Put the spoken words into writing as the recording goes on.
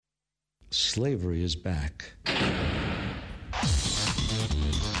Slavery is back.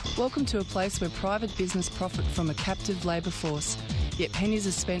 Welcome to a place where private business profit from a captive labour force, yet pennies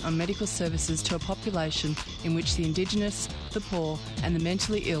are spent on medical services to a population in which the Indigenous, the poor and the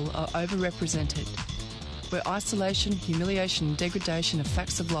mentally ill are overrepresented. Where isolation, humiliation and degradation are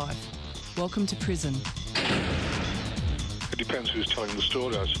facts of life. Welcome to prison. It depends who's telling the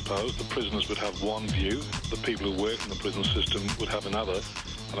story, I suppose. The prisoners would have one view, the people who work in the prison system would have another,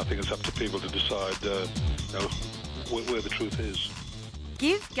 and I think it's up to people to decide where the truth is.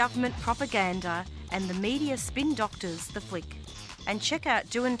 Give government propaganda and the media spin doctors the flick. And check out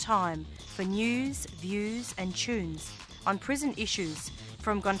Doin' Time for news, views and tunes on prison issues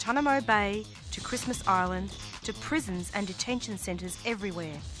from Guantanamo Bay to Christmas Island to prisons and detention centres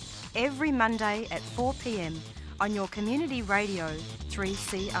everywhere. Every Monday at 4 p.m. on your community radio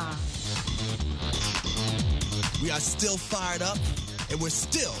 3CR. We are still fired up and we're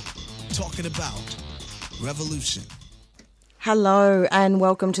still talking about revolution. Hello and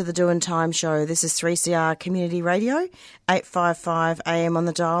welcome to the Doin' Time Show. This is 3CR Community Radio, 855 AM on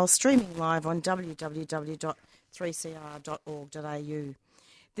the dial, streaming live on www.3cr.org.au.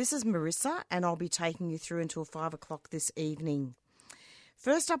 This is Marissa and I'll be taking you through until 5 o'clock this evening.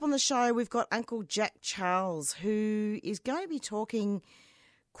 First up on the show, we've got Uncle Jack Charles, who is going to be talking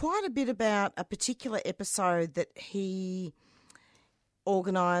quite a bit about a particular episode that he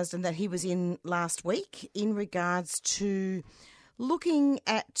organised and that he was in last week in regards to looking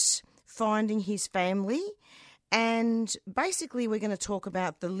at finding his family. And basically we're going to talk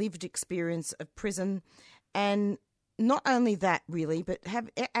about the lived experience of prison, and not only that really, but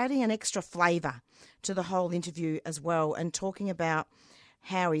adding an extra flavour to the whole interview as well, and talking about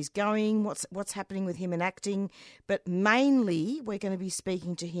how he's going, what's happening with him in acting. But mainly we're going to be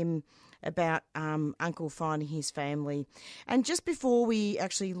speaking to him about Uncle finding his family. And just before we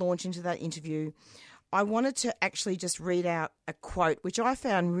actually launch into that interview, I wanted to actually just read out a quote, which I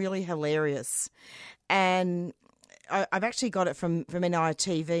found really hilarious. And I've actually got it from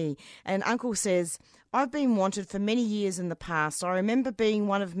NITV. And Uncle says, "I've been wanted for many years in the past. I remember being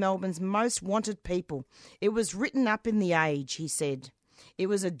one of Melbourne's most wanted people. It was written up in the Age," he said. "It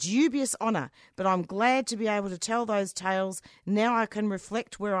was a dubious honour, but I'm glad to be able to tell those tales. Now I can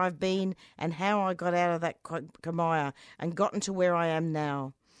reflect where I've been and how I got out of that quagmire and gotten to where I am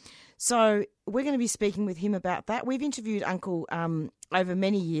now." So we're going to be speaking with him about that. We've interviewed Uncle over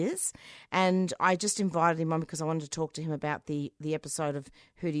many years, and I just invited him on because I wanted to talk to him about the episode of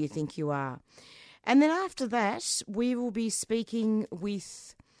Who Do You Think You Are? And then after that, we will be speaking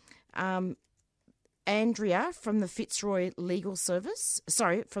with Andrea from the Fitzroy Legal Service.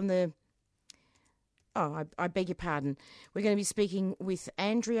 Sorry, from the... Oh, I beg your pardon. We're going to be speaking with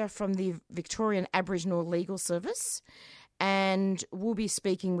Andrea from the Victorian Aboriginal Legal Service, and we'll be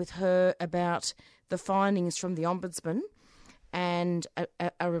speaking with her about the findings from the Ombudsman and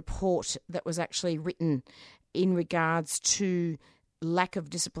a report that was actually written in regards to lack of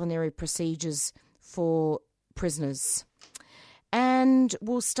disciplinary procedures for prisoners. And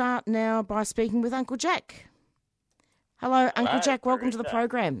we'll start now by speaking with Uncle Jack. Hello, Uncle Jack. Welcome to the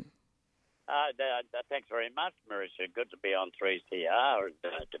program. Thanks very much, Marissa. Good to be on 3CR and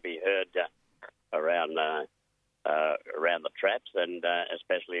to be heard around the traps and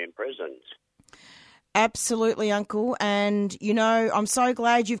especially in prisons. Absolutely, Uncle. And, you know, I'm so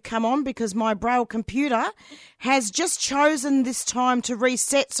glad you've come on because my Braille computer has just chosen this time to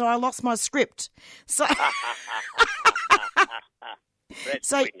reset, so I lost my script. So...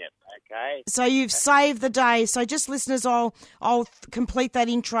 So you've saved the day. So just listeners, I'll complete that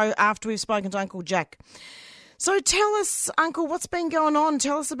intro after we've spoken to Uncle Jack. So tell us, Uncle, what's been going on?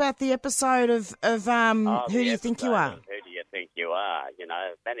 Tell us about the episode of Who Do You Think You Are? Who do you think you are? You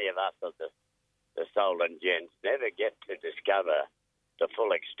know, many of us of the stolen gents never get to discover the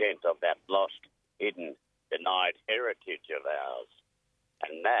full extent of that lost, hidden, denied heritage of ours.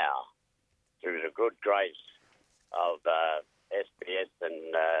 And now, through the good grace of SBS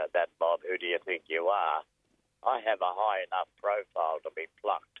and that mob, Who Do You Think You Are? I have a high enough profile to be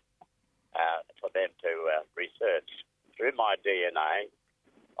plucked for them to research through my DNA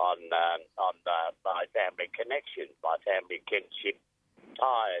on my family connections, my family kinship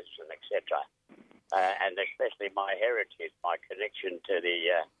ties, and etc. And especially my heritage, my connection to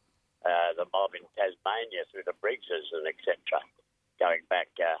the mob in Tasmania through the Briggses and etc. Going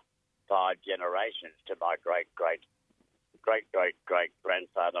back 5 generations to my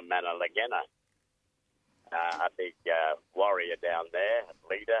great-great-great-great-grandfather, Manna Lagena, a big warrior down there,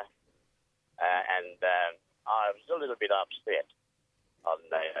 leader. And I was a little bit upset on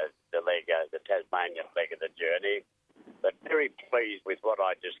the Tasmanian leg of the journey but very pleased with what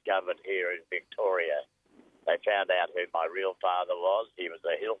I discovered here in Victoria. They found out who my real father was. He was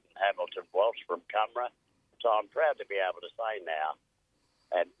a Hilton Hamilton Walsh from Cumra. So I'm proud to be able to say now,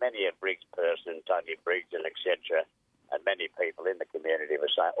 and many a Briggs person, Tony Briggs and etc., and many people in the community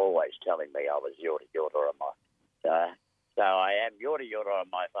were always telling me I was Yorta Yorta on my so I am Yorta Yorta on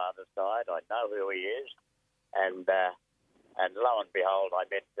my father's side. I know who he is, and lo and behold, I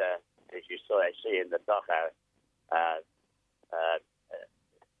met, as you see in the doco,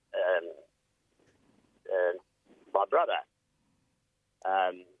 my brother,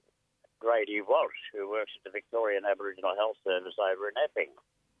 Grady Walsh, who works at the Victorian Aboriginal Health Service over in Epping,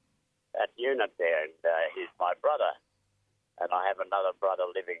 that unit there, and he's my brother. And I have another brother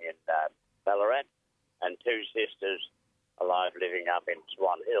living in Ballarat and two sisters alive living up in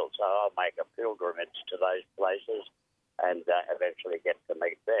Swan Hill. So I'll make a pilgrimage to those places and eventually get to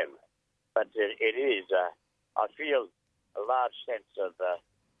meet them. But it is, I feel a large sense of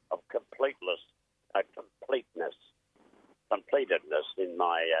completeness in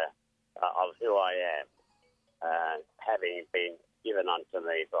my of who I am, having been given unto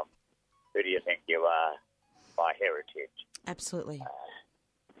me from who do you think you are by heritage. Absolutely.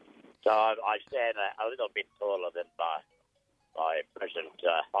 So I stand a little bit taller than my present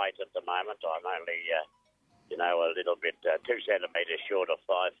height at the moment. I'm only, a little bit 2 centimetres short of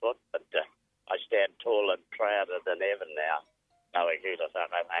 5 foot, but I stand tall and prouder than ever now, knowing who the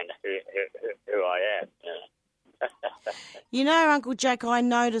fuck I am and who I am. You know, Uncle Jack, I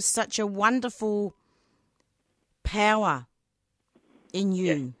noticed such a wonderful power in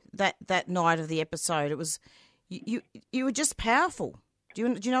you that night of the episode. It was you were just powerful. Do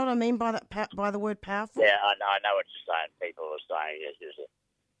you know what I mean by that? By the word powerful? Yeah, I know what you're saying. People are saying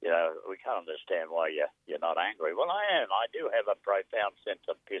we can't understand why you're not angry. Well, I am. I do have a profound sense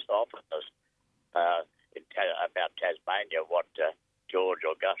of piss offness about Tasmania. What George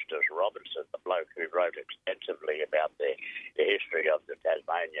Augustus Robinson, the bloke who wrote extensively about the history of the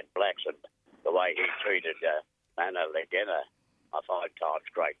Tasmanian blacks and the way he treated Mana Legena, my 5 times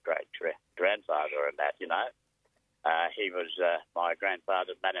great-great-grandfather and that, he was my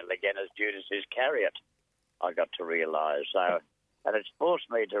grandfather, Mana Legena's Judas Iscariot, I got to realise. So, and it's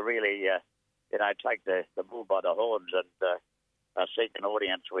forced me to really, take the bull by the horns and seek an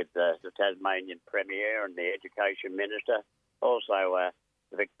audience with the Tasmanian Premier and the Education Minister, also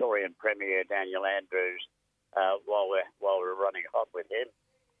the Victorian Premier, Daniel Andrews, while we're running hot with him,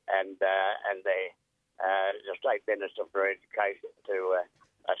 and the State Minister for Education to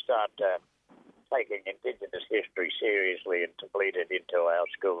start taking Indigenous history seriously and to bleed it into our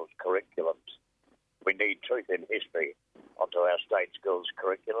schools' curriculums. We need truth in history onto our state schools'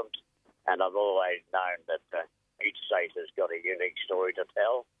 curriculums, and I've always known that each state has got a unique story to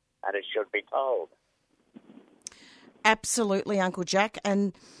tell, and it should be told. Absolutely, Uncle Jack.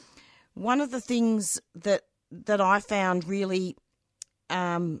 And one of the things that I found really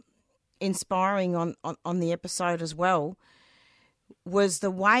inspiring on the episode as well was the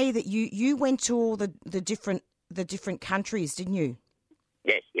way that you went to all the different countries, didn't you?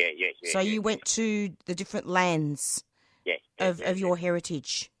 Yes. So you went to the different lands of your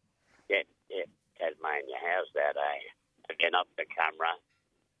heritage. Yeah. Tasmania, how's that, Again, up to Cumra,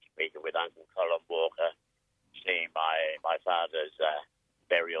 speaking with Uncle Colin Walker, seeing my father's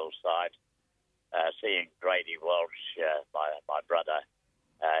burial site, seeing Grady Walsh, my brother.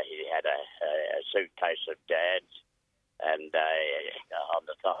 He had a suitcase of Dad's, and on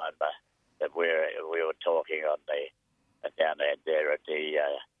the time that we were talking on down there at the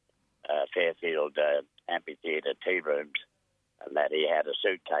Fairfield Amphitheatre tea rooms, and that he had a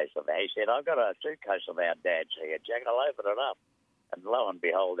suitcase of it. He said, "I've got a suitcase of our Dad's here, Jack. I'll open it up." And lo and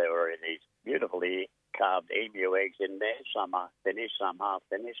behold, there were these beautifully carved emu eggs in there. Some are finished, some half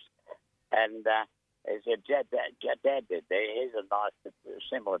finished. And he said, Dad did there. Here's a knife that's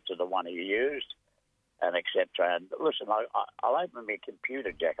similar to the one he used, and etc. And listen, I'll open my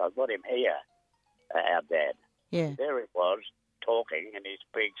computer, Jack. I've got him here, our Dad. Yeah. There it was, talking, and he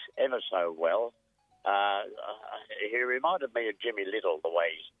speaks ever so well. He reminded me of Jimmy Little, the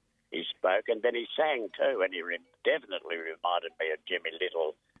way he spoke, and then he sang too, and he definitely reminded me of Jimmy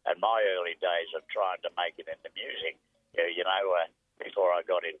Little and my early days of trying to make it into music, before I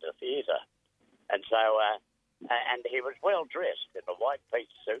got into theatre. And so, and he was well dressed in a white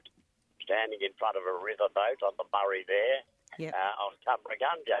piece suit, standing in front of a riverboat on the Murray there, on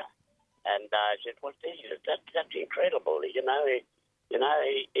Cumbragunga. And I said, "Well, that's incredible."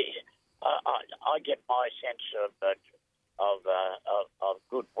 I get my sense of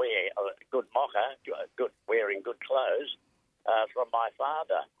good wear, good mocha, good wearing good clothes from my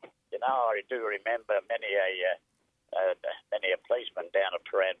father. I do remember many many a policeman down at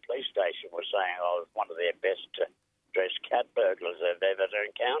Parade Police Station was saying I was one of their best dressed cat burglars they've ever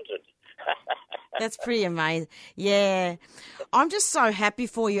encountered. That's pretty amazing. Yeah. I'm just so happy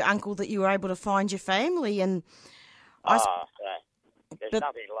for you, Uncle, that you were able to find your family. And there's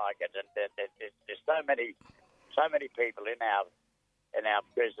nothing like it. And there's so many people in our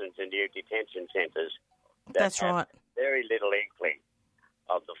prisons and youth detention centres that That's have right. very little inkling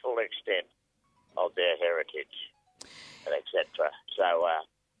of the full extent of their heritage, and etc. So,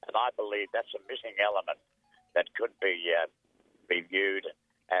 and I believe that's a missing element that could be reviewed,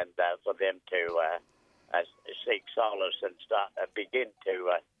 and for them to seek solace and start begin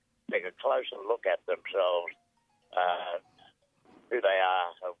to take a closer look at themselves, who they are,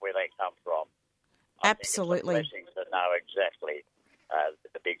 and where they come from. Absolutely. I think it's a blessing to know exactly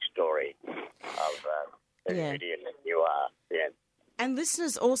the big story of who idiot that you are. Yeah. And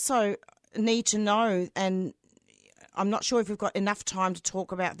listeners also need to know, and I'm not sure if we've got enough time to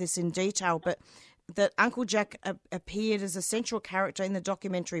talk about this in detail, but that Uncle Jack appeared as a central character in the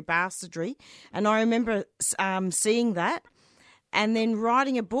documentary Bastardry. And I remember seeing that and then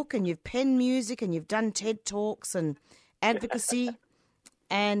writing a book, and you've penned music and you've done TED Talks and advocacy.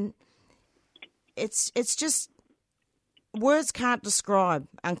 And it's just, words can't describe,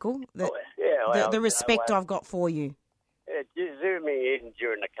 Uncle, the respect I've got for you. Zooming in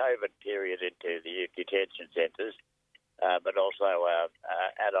during the COVID period into the youth detention centres, but also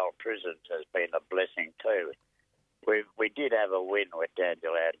adult prisons has been a blessing too. We did have a win with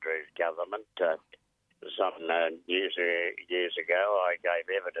Daniel Andrews' government. Some years ago, I gave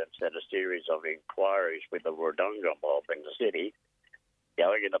evidence at a series of inquiries with the Wodonga mob in the city,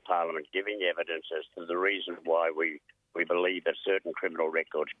 going into Parliament, giving evidence as to the reason why we believe that certain criminal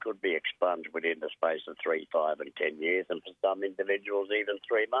records could be expunged within the space of 3, 5 and 10 years, and for some individuals even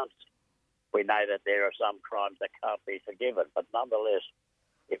 3 months. We know that there are some crimes that can't be forgiven, but nonetheless,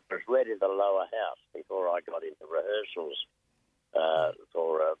 it was read in the lower house before I got into rehearsals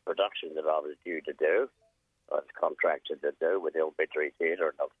for a production that I was due to do. I was contracted to do with El Bidri Theatre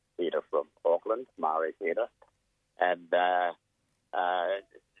and a theatre from Auckland, Maori Theatre. And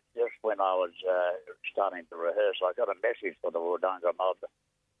just when I was starting to rehearse, I got a message from the Wodonga mob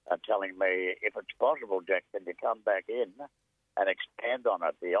telling me, if it's possible, Jack, can you come back in and expand on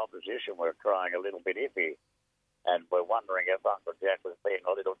it? The opposition were crying a little bit iffy, and we're wondering if Uncle Jack was being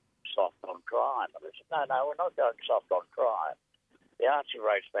a little soft on crime. And I said, no, we're not going soft on crime. The Archie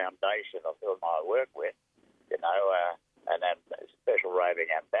Race Foundation, whom I work with, and I'm a special roving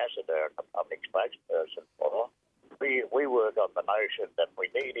ambassador and a public spokesperson for, we work on the notion that we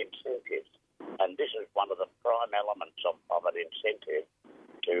need incentives, and this is one of the prime elements of an incentive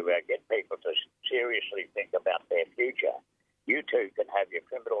to get people to seriously think about their future. You too can have your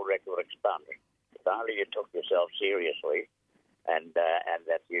criminal record expunged if only you took yourself seriously, and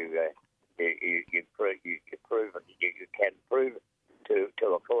that you can prove to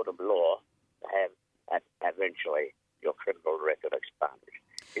a court of law to have eventually your criminal record expunged.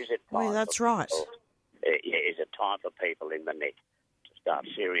 Is it time? Well, that's right. Is it time for people in the nick to start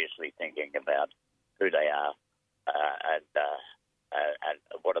seriously thinking about who they are and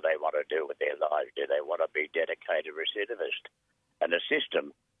what do they want to do with their lives? Do they want to be dedicated recidivist? And the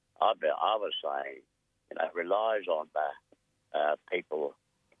system, I was saying, relies on people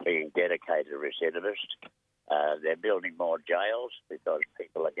being dedicated recidivist. They're building more jails because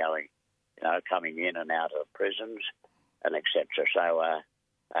people are coming in and out of prisons and etc. So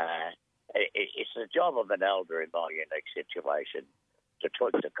it's the job of an elder in my unique situation to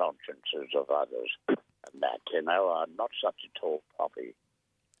tweak the consciences of others. And that, I'm not such a tall poppy.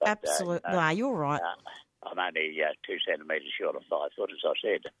 But, absolutely. No, you're right. I'm only 2 centimetres short of 5 foot, as I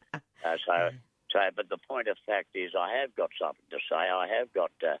said. But the point of fact is I have got something to say. I have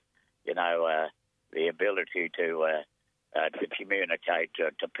got, the ability to communicate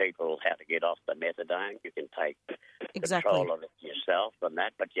to people how to get off the methadone. You can take control of it yourself and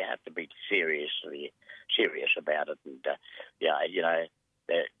that, but you have to be serious about it. And,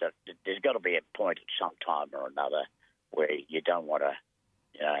 there's got to be a point at some time or another where you don't want to,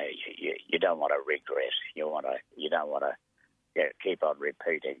 you don't want to regress. You don't want to keep on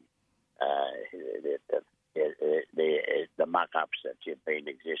repeating the muck-ups that you've been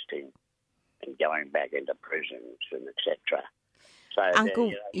existing and going back into prisons and etc. So,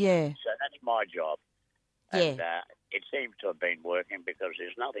 Uncle, So that's my job. And Yeah. It seems to have been working because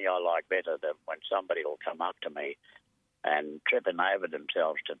there's nothing I like better than when somebody will come up to me and tripping over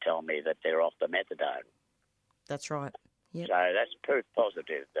themselves to tell me that they're off the methadone. That's right. Yep. So that's proof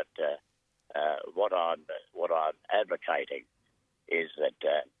positive that what I'm advocating is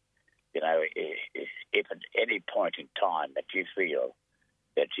that if at any point in time that you feel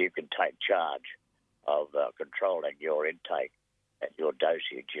that you can take charge of controlling your intake and your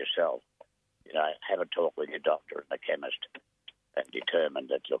dosage yourself, have a talk with your doctor and the chemist and determine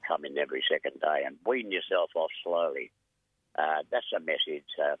that you'll come in every second day and wean yourself off slowly. That's a message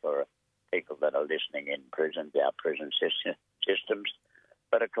for people that are listening in prisons, our prison systems.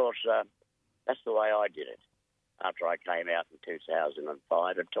 But, of course, that's the way I did it. After I came out in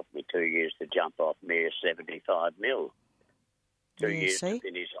 2005, it took me 2 years to jump off mere 75 mil. 2 years to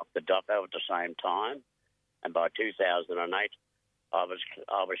finish off the doco at the same time. And by 2008, I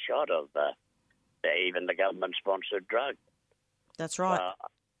was shot of even the government-sponsored drug. That's right.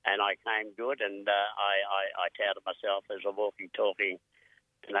 And I came good, and I touted myself as a walking, talking,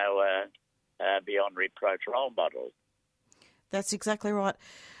 beyond reproach role model. That's exactly right.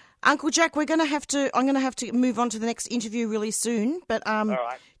 Uncle Jack, I'm going to have to move on to the next interview really soon. But All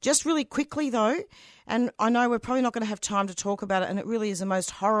right. Just really quickly, though, and I know we're probably not going to have time to talk about it, and it really is the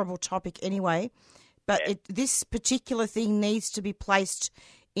most horrible topic anyway, but this particular thing needs to be placed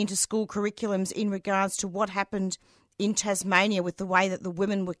into school curriculums in regards to what happened in Tasmania with the way that the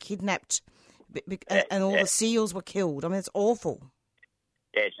women were kidnapped and all the seals were killed. I mean, it's awful.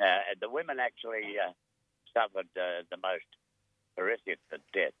 Yes, the women actually suffered the most horrific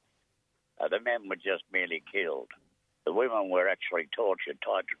death. The men were just merely killed. The women were actually tortured,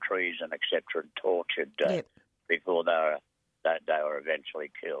 tied to trees and etc., and tortured before they were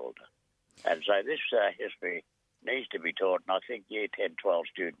eventually killed. And so this history needs to be taught, and I think Year 10, 12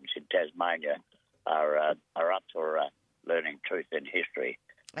 students in Tasmania are up for learning truth in history.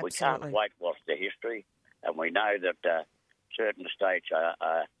 Absolutely. We can't whitewash the history, and we know that certain states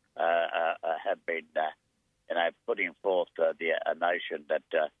have been putting forth a notion that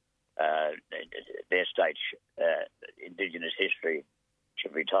their state's Indigenous history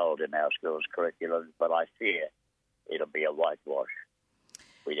should be told in our schools' curriculum, but I fear it'll be a whitewash.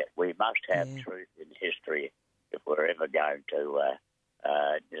 We must have truth in history if we're ever going to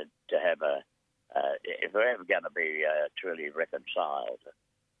have if we're ever going to be truly reconciled.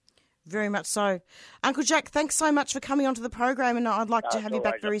 Very much so. Uncle Jack, thanks so much for coming onto the program, and I'd like to have you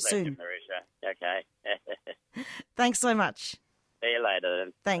back very soon. Marissa. Okay. Thanks so much. See you later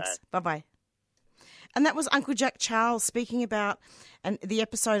then. Thanks. Bye-bye. And that was Uncle Jack Charles speaking about the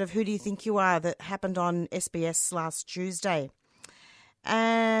episode of Who Do You Think You Are that happened on SBS last Tuesday.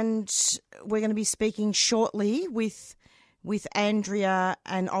 And we're going to be speaking shortly with Andrea,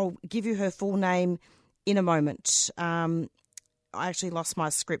 and I'll give you her full name in a moment. I actually lost my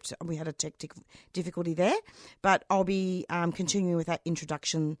script. We had a technical difficulty there, but I'll be continuing with that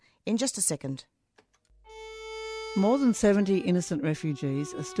introduction in just a second. More than 70 innocent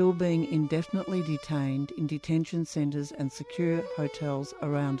refugees are still being indefinitely detained in detention centres and secure hotels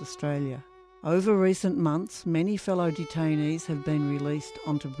around Australia. Over recent months, many fellow detainees have been released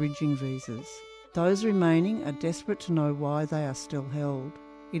onto bridging visas. Those remaining are desperate to know why they are still held.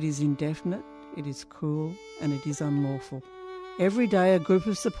 It is indefinite, it is cruel, and it is unlawful. Every day a group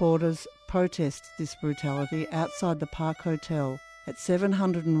of supporters protest this brutality outside the Park Hotel at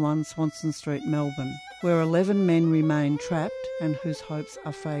 701 Swanston Street, Melbourne, where 11 men remain trapped and whose hopes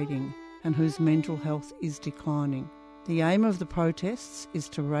are fading and whose mental health is declining. The aim of the protests is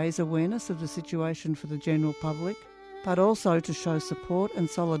to raise awareness of the situation for the general public, but also to show support and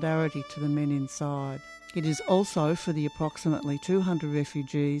solidarity to the men inside. It is also for the approximately 200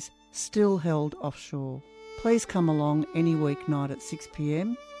 refugees still held offshore. Please come along any weeknight at 6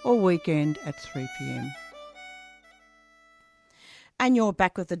 p.m. or weekend at 3 p.m. And you're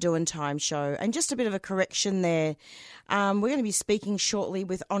back with the Doin' Time show. And just a bit of a correction there. We're going to be speaking shortly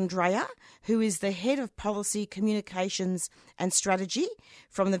with Andrea, who is the Head of Policy, Communications and Strategy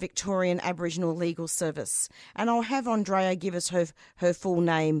from the Victorian Aboriginal Legal Service. And I'll have Andrea give us her full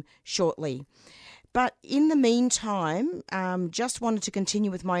name shortly. But in the meantime, just wanted to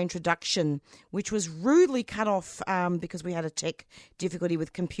continue with my introduction, which was rudely cut off because we had a tech difficulty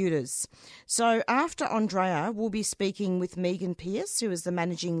with computers. So after Andrea, we'll be speaking with Megan Pearce, who is the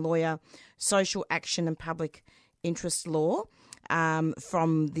Managing Lawyer, Social Action and Public Interest Law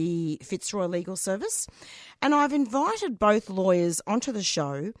from the Fitzroy Legal Service. And I've invited both lawyers onto the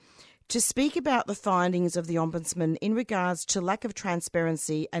show to speak about the findings of the Ombudsman in regards to lack of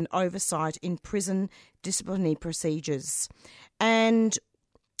transparency and oversight in prison disciplinary procedures. And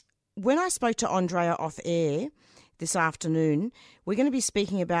when I spoke to Andrea off air this afternoon, we're going to be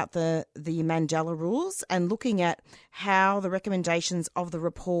speaking about the Mandela rules and looking at how the recommendations of the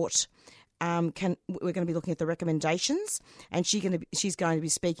report we're going to be looking at the recommendations, and she's going to be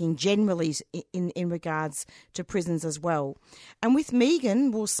speaking generally in regards to prisons as well. And with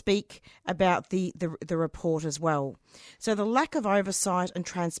Megan, we'll speak about the report as well. So the lack of oversight and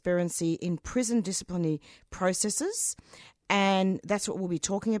transparency in prison disciplinary processes, and that's what we'll be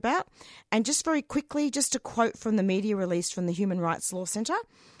talking about. And just very quickly, just a quote from the media release from the Human Rights Law Centre.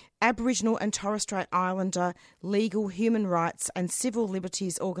 Aboriginal and Torres Strait Islander legal, human rights and civil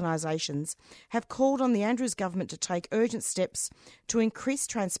liberties organisations have called on the Andrews government to take urgent steps to increase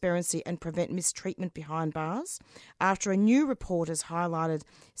transparency and prevent mistreatment behind bars after a new report has highlighted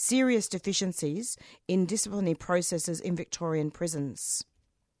serious deficiencies in disciplinary processes in Victorian prisons.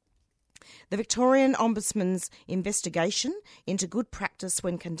 The Victorian Ombudsman's investigation into good practice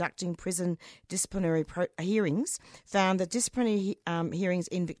when conducting prison disciplinary hearings found that disciplinary hearings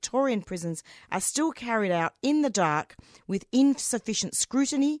in Victorian prisons are still carried out in the dark with insufficient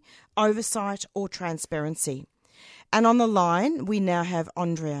scrutiny, oversight or transparency. And on the line, we now have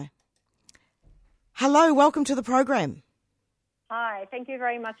Andrea. Hello, welcome to the program. Hi, thank you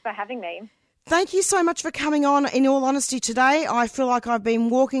very much for having me. Thank you so much for coming on. In all honesty, today I feel like I've been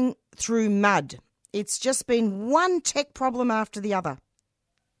walking through mud. It's just been one tech problem after the other.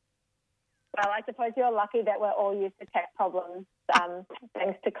 Well, I suppose you're lucky that we're all used to tech problems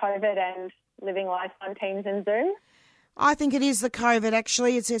thanks to COVID and living life on Teams and Zoom. I think it is the COVID,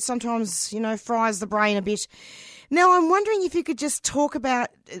 actually. It sometimes, fries the brain a bit. Now, I'm wondering if you could just talk about,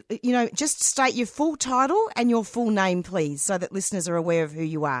 just state your full title and your full name, please, so that listeners are aware of who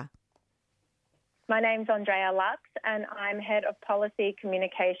you are. My name's Andrea Lux and I'm Head of Policy,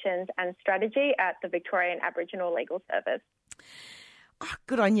 Communications and Strategy at the Victorian Aboriginal Legal Service. Oh,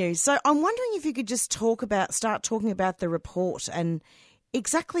 good on you. So I'm wondering if you could just start talking about the report and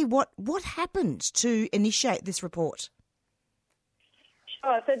exactly what happened to initiate this report.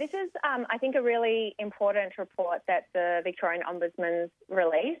 Sure. So this is, I think, a really important report that the Victorian Ombudsman's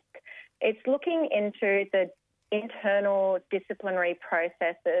released. It's looking into the internal disciplinary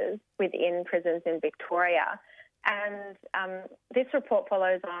processes within prisons in Victoria. And this report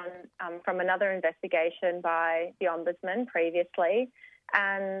follows on from another investigation by the Ombudsman previously,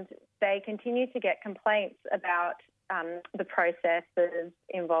 and they continue to get complaints about the processes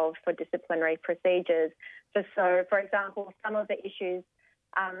involved for disciplinary procedures. So, for example, some of the issues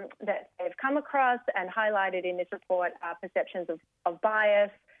that they've come across and highlighted in this report are perceptions of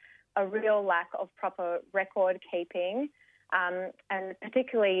bias, a real lack of proper record keeping, and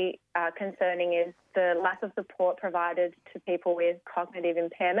particularly concerning is the lack of support provided to people with cognitive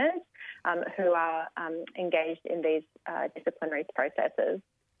impairments who are engaged in these disciplinary processes.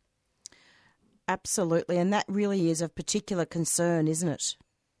 Absolutely, and that really is of particular concern, isn't it?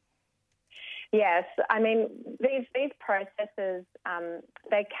 Yes, I mean, these processes,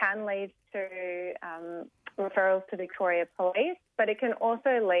 they can lead to referrals to Victoria Police, but it can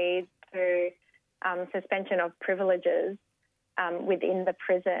also lead to suspension of privileges within the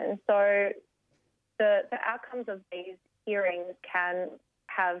prison. So the outcomes of these hearings can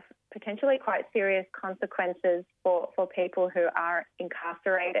have potentially quite serious consequences for people who are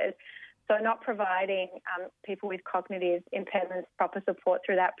incarcerated. So not providing people with cognitive impairments proper support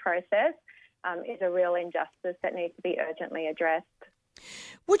through that process is a real injustice that needs to be urgently addressed.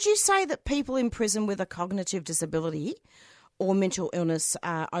 Would you say that people in prison with a cognitive disability or mental illness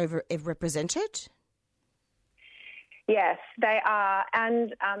are overrepresented? Yes, they are.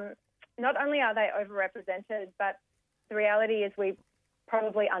 And not only are they overrepresented, but the reality is we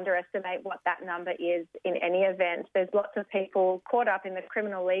probably underestimate what that number is in any event. There's lots of people caught up in the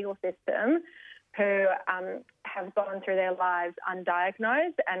criminal legal system who have gone through their lives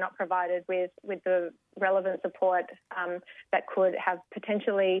undiagnosed and not provided with the relevant support that could have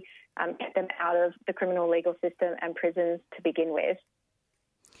potentially get them out of the criminal legal system and prisons to begin with.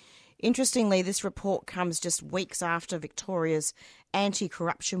 Interestingly, this report comes just weeks after Victoria's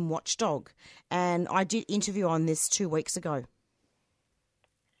anti-corruption watchdog, and I did interview on this 2 weeks ago.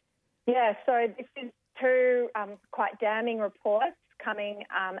 Yeah, so this is two quite damning reports coming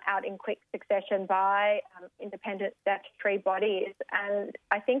out in quick succession by independent statutory bodies. And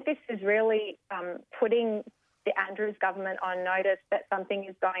I think this is really putting the Andrews government on notice that something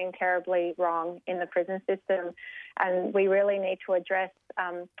is going terribly wrong in the prison system. And we really need to address,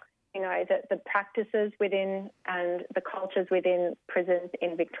 the practices within and the cultures within prisons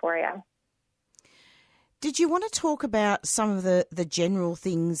in Victoria. Did you want to talk about some of the general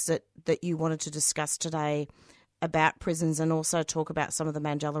things that you wanted to discuss today about prisons and also talk about some of the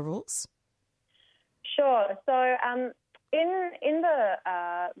Mandela rules? Sure. So in the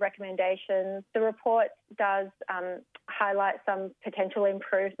recommendations, the report does highlight some potential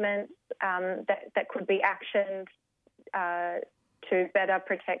improvements that could be actioned to better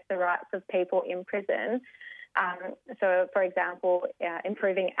protect the rights of people in prison. So, for example,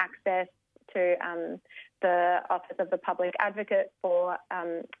 improving access to the Office of the Public Advocate for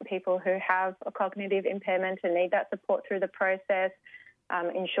people who have a cognitive impairment and need that support through the process,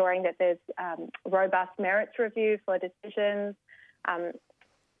 ensuring that there's robust merits review for decisions,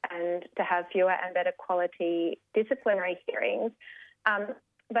 and to have fewer and better quality disciplinary hearings.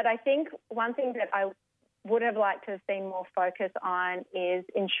 But I think one thing that I would have liked to have seen more focus on is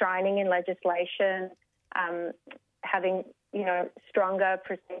enshrining in legislation, having, stronger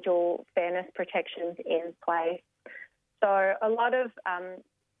procedural fairness protections in place. So a lot of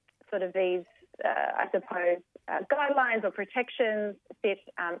sort of these, guidelines or protections sit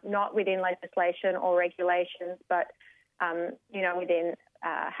not within legislation or regulations, but, within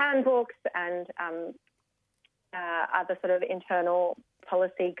handbooks and other sort of internal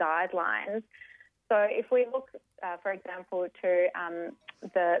policy guidelines. So if we look, for example, to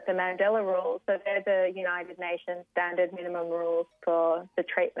the Mandela Rules, so they're the United Nations standard minimum rules for the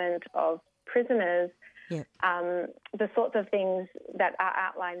treatment of prisoners. Yep. The sorts of things that are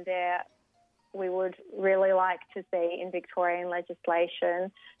outlined there, we would really like to see in Victorian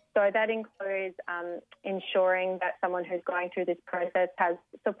legislation. So that includes ensuring that someone who's going through this process has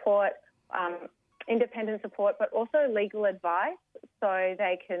support, independent support, but also legal advice so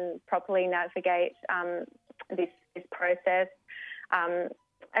they can properly navigate this process,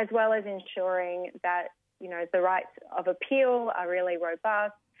 as well as ensuring that, the rights of appeal are really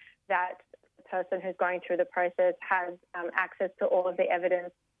robust, that the person who's going through the process has access to all of the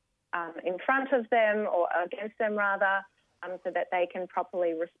evidence in front of them or against them rather, so that they can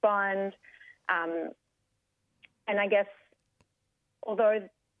properly respond. And I guess although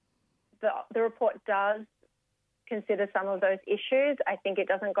the report does consider some of those issues, I think it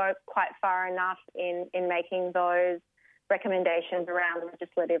doesn't go quite far enough in making those recommendations around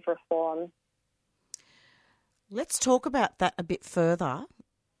legislative reform. Let's talk about that a bit further.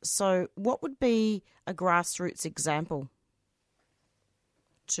 So what would be a grassroots example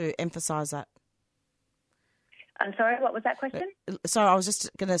to emphasise that? I'm sorry, what was that question? So I was just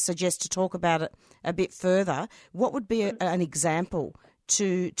going to suggest to talk about it a bit further. What would be an example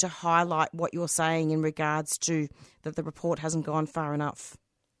to highlight what you're saying in regards to that the report hasn't gone far enough?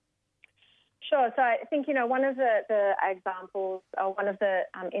 Sure. So I think, one of the examples or one of the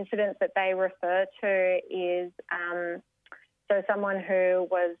incidents that they refer to is so someone who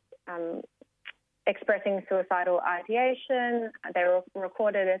was expressing suicidal ideation. They were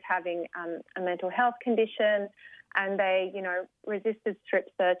recorded as having a mental health condition, and they, resisted strip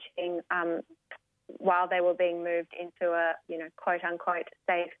searching while they were being moved into a, quote unquote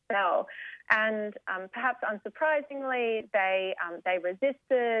safe cell. And perhaps unsurprisingly, they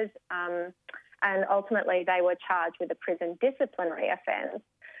resisted, and ultimately they were charged with a prison disciplinary offence.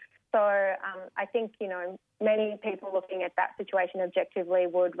 So I think, many people looking at that situation objectively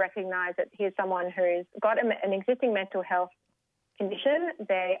would recognise that here's someone who's got an existing mental health condition.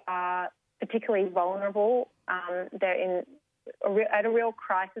 They are particularly vulnerable. They're at a real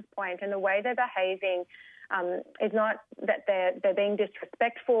crisis point, and the way they're behaving is not that they're being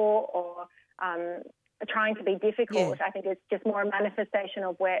disrespectful or trying to be difficult. Yeah. I think it's just more a manifestation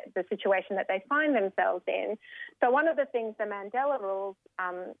of where the situation that they find themselves in. So one of the things the Mandela Rules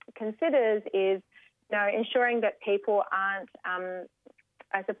considers is, ensuring that people aren't,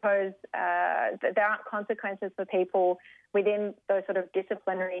 that there aren't consequences for people within those sort of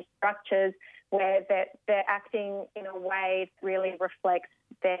disciplinary structures where they're acting in a way that really reflects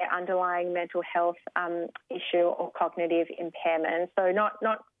their underlying mental health issue or cognitive impairment. So not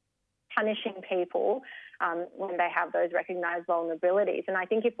punishing people when they have those recognised vulnerabilities. And I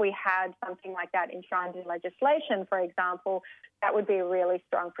think if we had something like that enshrined in legislation, for example, that would be a really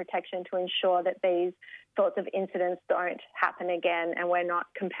strong protection to ensure that these sorts of incidents don't happen again and we're not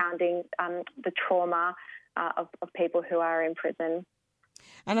compounding the trauma of people who are in prison.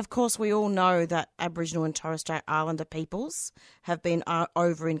 And of course, we all know that Aboriginal and Torres Strait Islander peoples have been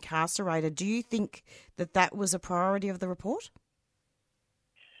over-incarcerated. Do you think that was a priority of the report?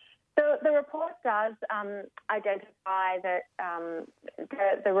 The report does identify that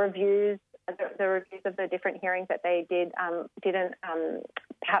the reviews of the different hearings that they did didn't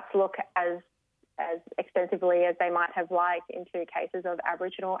perhaps look as extensively as they might have liked into cases of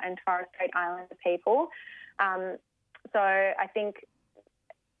Aboriginal and Torres Strait Islander people. So I think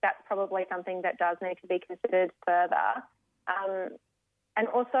that's probably something that does need to be considered further. And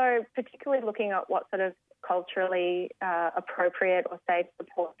also particularly looking at what sort of culturally appropriate or safe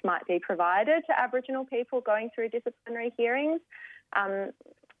supports might be provided to Aboriginal people going through disciplinary hearings.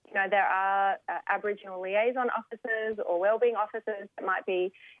 there are Aboriginal liaison officers or wellbeing officers that might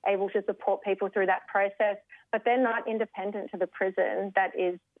be able to support people through that process, but they're not independent to the prison that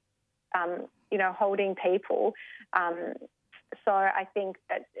is, holding people. So I think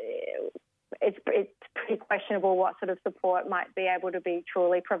that it's pretty questionable what sort of support might be able to be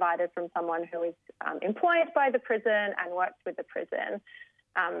truly provided from someone who is employed by the prison and works with the prison.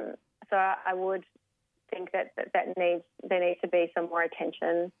 So I would think that there needs to be some more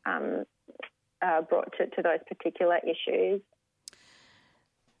attention brought to those particular issues.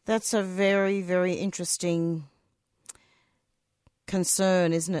 That's a very, very interesting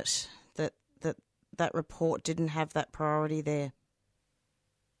concern, isn't it? That report didn't have that priority there.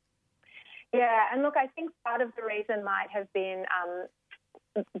 Yeah, and look, I think part of the reason might have been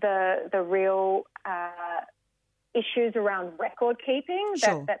the real issues around record keeping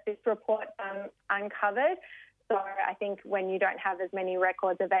that this report uncovered. So I think when you don't have as many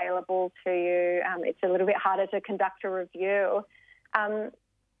records available to you, it's a little bit harder to conduct a review. And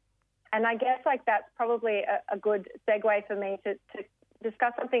I guess that's probably a good segue for me to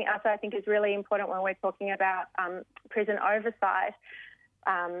discuss something else that I think is really important when we're talking about prison oversight.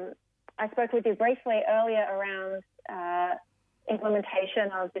 I spoke with you briefly earlier around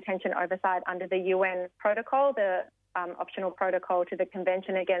implementation of detention oversight under the UN protocol, the optional protocol to the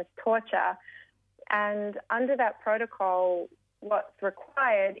Convention Against Torture. And under that protocol, what's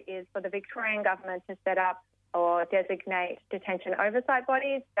required is for the Victorian government to set up or designate detention oversight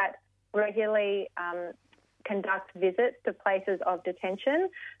bodies that regularly conduct visits to places of detention.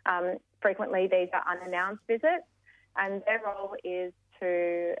 Frequently, these are unannounced visits, and their role is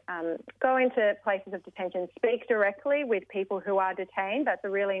to go into places of detention, speak directly with people who are detained. That's a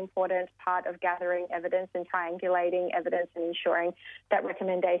really important part of gathering evidence and triangulating evidence and ensuring that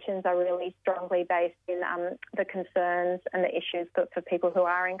recommendations are really strongly based in the concerns and the issues for people who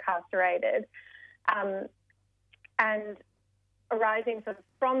are incarcerated. And arising sort of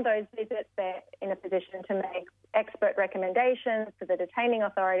from those visits, they're in a position to make expert recommendations to the detaining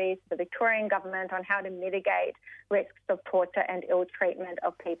authorities, to the Victorian government on how to mitigate risks of torture and ill treatment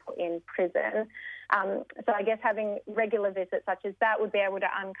of people in prison. So I guess having regular visits such as that would be able to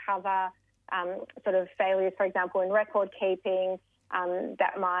uncover sort of failures, for example, in record keeping,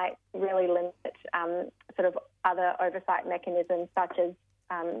 that might really limit sort of other oversight mechanisms such as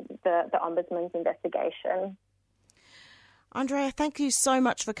the Ombudsman's investigation. Andrea, thank you so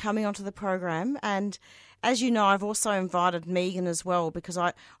much for coming onto the program. And as you know, I've also invited Megan as well because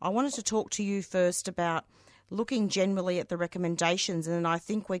I wanted to talk to you first about looking generally at the recommendations, and then I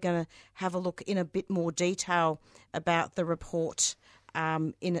think we're going to have a look in a bit more detail about the report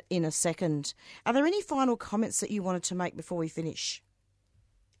in a second. Are there any final comments that you wanted to make before we finish?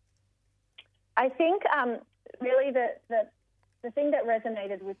 I think really the thing that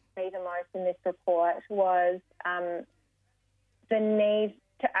resonated with me the most in this report was the need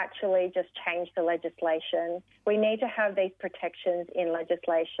to actually just change the legislation. We need to have these protections in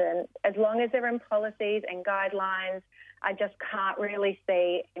legislation. As long as they're in policies and guidelines, I just can't really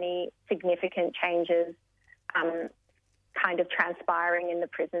see any significant changes kind of transpiring in the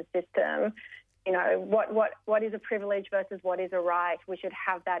prison system. You know, what is a privilege versus what is a right? We should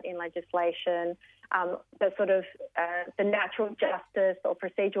have that in legislation. The sort of the natural justice or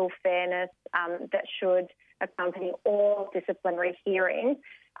procedural fairness that should accompany all disciplinary hearings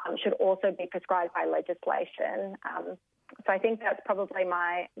should also be prescribed by legislation. So I think that's probably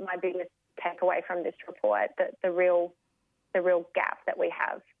my biggest takeaway from this report, that the real gap that we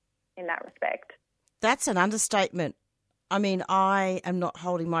have in that respect. That's an understatement. I mean, I am not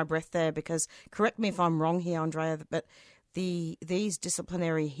holding my breath there because, correct me if I'm wrong here, Andrea, but these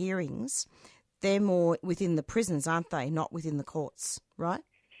disciplinary hearings, they're more within the prisons, aren't they? Not within the courts, right?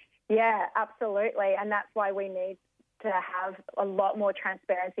 Yeah, absolutely. And that's why we need to have a lot more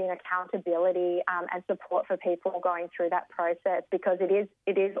transparency and accountability and support for people going through that process, because it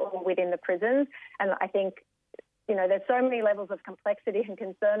is all within the prisons. And I think, you know, there's so many levels of complexity and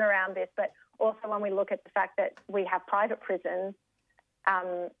concern around this, but also when we look at the fact that we have private prisons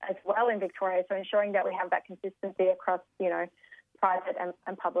as well in Victoria, so ensuring that we have that consistency across, you know, private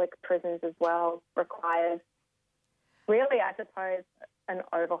and public prisons as well requires really, I suppose, an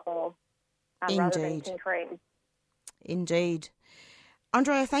overhaul rather than tinkering. Indeed.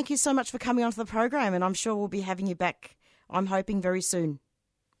 Andrea, thank you so much for coming onto the program, and I'm sure we'll be having you back, I'm hoping, very soon.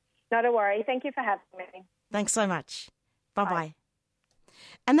 Not a worry. Thank you for having me. Thanks so much. Bye-bye.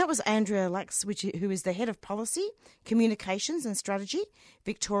 And And that was Andrea Lax, who is the Head of Policy, Communications and Strategy,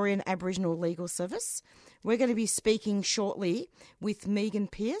 Victorian Aboriginal Legal Service. We're going to be speaking shortly with Megan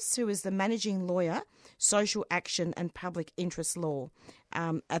Pearce, who is the Managing Lawyer, Social Action and Public Interest Law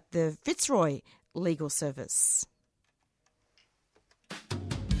at the Fitzroy Legal Service.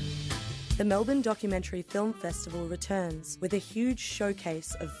 The Melbourne Documentary Film Festival returns with a huge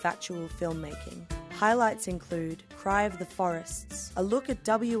showcase of factual filmmaking. Highlights include Cry of the Forests, a look at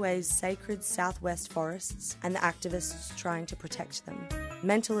WA's sacred southwest forests and the activists trying to protect them.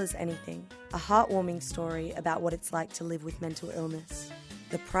 Mental as Anything, a heartwarming story about what it's like to live with mental illness.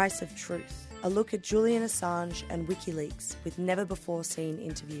 The Price of Truth, a look at Julian Assange and WikiLeaks with never-before-seen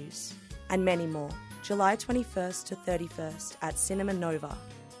interviews. And many more. July 21st to 31st at Cinema Nova.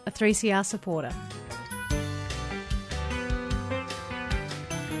 A 3CR supporter.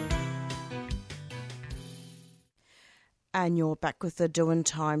 And you're back with the Doin'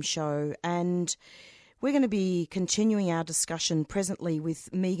 Time show, and we're going to be continuing our discussion presently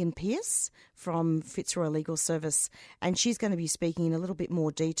with Megan Pearce from Fitzroy Legal Service, and she's going to be speaking in a little bit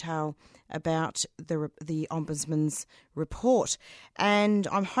more detail about the Ombudsman's report. And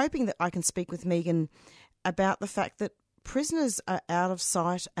I'm hoping that I can speak with Megan about the fact that prisoners are out of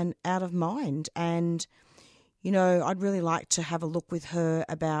sight and out of mind, and I'd really like to have a look with her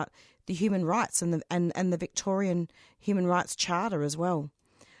about the human rights and the Victorian Human Rights Charter as well.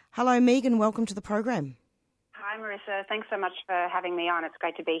 Hello, Megan. Welcome to the program. Hi, Marissa. Thanks so much for having me on. It's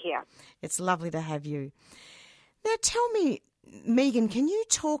great to be here. It's lovely to have you. Now, tell me, Megan, can you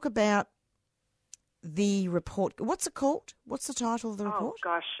talk about the report? What's it called? What's the title of the report? Oh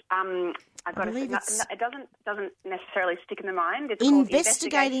gosh, I've got to say, it doesn't necessarily stick in the mind. It's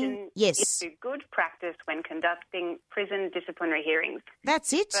Investigating, called yes, into good practice when conducting prison disciplinary hearings.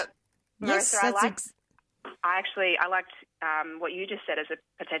 That's it. But, yes, Marissa, I liked what you just said as a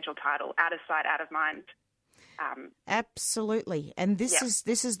potential title: out of sight, out of mind. Absolutely, and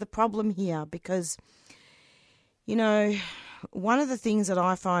this is the problem here, because one of the things that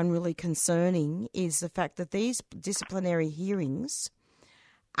I find really concerning is the fact that these disciplinary hearings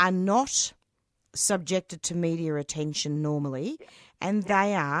are not subjected to media attention normally, and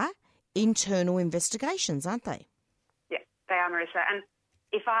they are internal investigations, aren't they? Yeah, they are, Marissa. And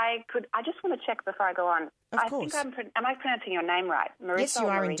if I could, I just want to check before I go on. Of course. Am I pronouncing your name right? Marissa? Yes, you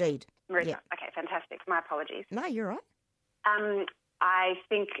are indeed. Marissa. Yeah. Okay, fantastic. My apologies. No, you're right. I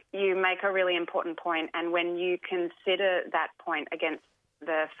think you make a really important point, and when you consider that point against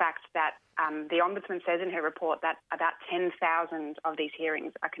the fact that the Ombudsman says in her report that about 10,000 of these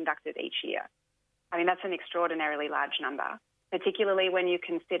hearings are conducted each year. I mean, that's an extraordinarily large number, particularly when you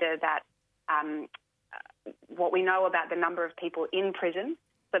consider that what we know about the number of people in prison.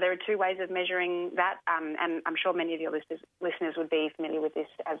 So there are two ways of measuring that, and I'm sure many of your listeners would be familiar with this,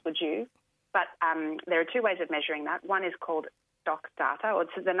 as would you. But there are two ways of measuring that. One is called stock data, or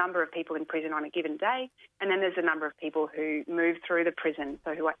it's the number of people in prison on a given day, and then there's the number of people who move through the prison,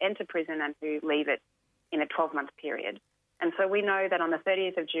 so who enter prison and who leave it in a 12-month period. And so we know that on the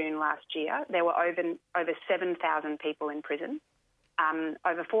 30th of June last year, there were over 7,000 people in prison.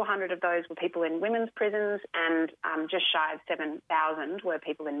 Over 400 of those were people in women's prisons, and just shy of 7,000 were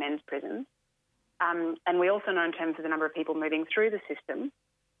people in men's prisons. And we also know, in terms of the number of people moving through the system,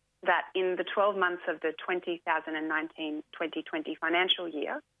 that in the 12 months of the 2019-2020 financial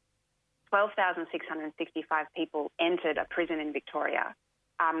year, 12,665 people entered a prison in Victoria.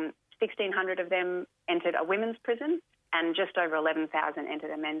 1,600 of them entered a women's prison, and just over 11,000 entered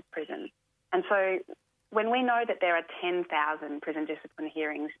a men's prison. And so when we know that there are 10,000 prison discipline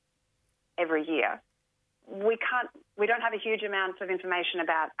hearings every year, we don't have a huge amount of information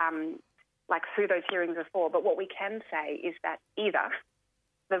about who those hearings are for. But what we can say is that either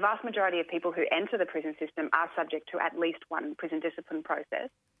the vast majority of people who enter the prison system are subject to at least one prison discipline process,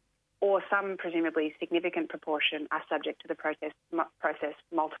 or some presumably significant proportion are subject to the process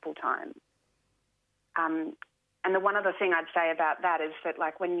multiple times. And the one other thing I'd say about that is that,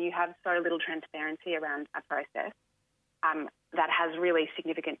 when you have so little transparency around a process, that has really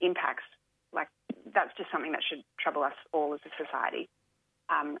significant impacts. That's just something that should trouble us all as a society.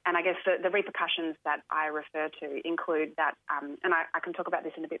 And I guess the repercussions that I refer to include that, and I can talk about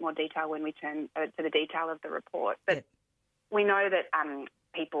this in a bit more detail when we turn to the detail of the report, but we know that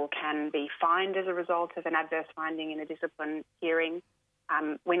people can be fined as a result of an adverse finding in a discipline hearing.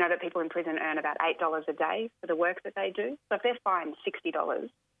 We know that people in prison earn about $8 a day for the work that they do. So if they're fined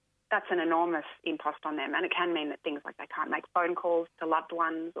 $60, that's an enormous impost on them, and it can mean that things like they can't make phone calls to loved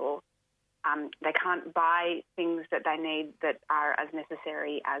ones, or they can't buy things that they need that are as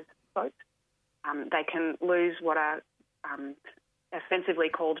necessary as soap. They can lose what are offensively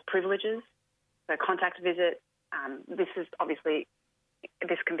called privileges. So contact visit, this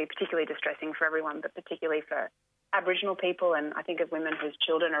can be particularly distressing for everyone, but particularly for Aboriginal people, and I think of women whose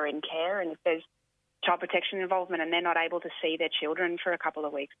children are in care, and if there's child protection involvement and they're not able to see their children for a couple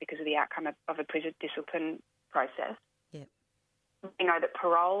of weeks because of the outcome of a prison discipline process. Yeah. We know that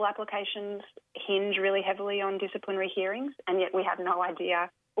parole applications hinge really heavily on disciplinary hearings, and yet we have no idea,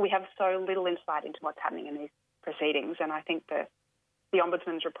 we have so little insight into what's happening in these proceedings, and I think the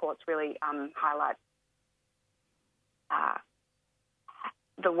Ombudsman's reports really highlight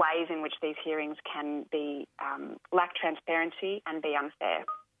the ways in which these hearings can be lack transparency and be unfair.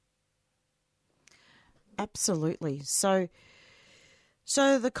 Absolutely. So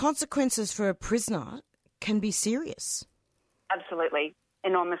the consequences for a prisoner can be serious. Absolutely,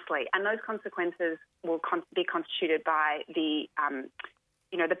 enormously, and those consequences will be constituted by the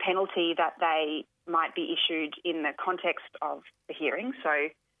penalty that they might be issued in the context of the hearing. So,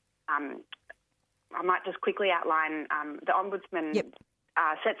 I might just quickly outline the Ombudsman. Yep.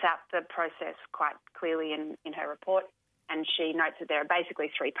 Sets out the process quite clearly in her report, and she notes that there are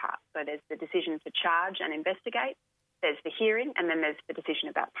basically three parts. So there's the decision to charge and investigate, there's the hearing, and then there's the decision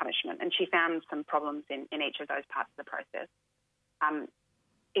about punishment. And she found some problems in each of those parts of the process.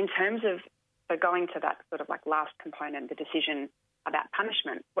 In terms of going to that sort of like last component, the decision about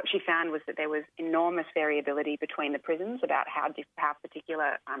punishment, what she found was that there was enormous variability between the prisons about how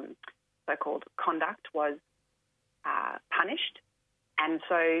particular so-called conduct was punished. And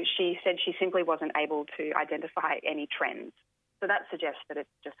so she said she simply wasn't able to identify any trends. So that suggests that it's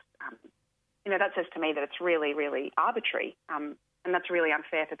just, that says to me that it's really, really arbitrary, and that's really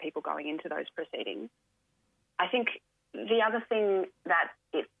unfair for people going into those proceedings. I think the other thing that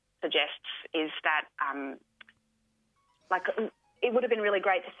it suggests is that, it would have been really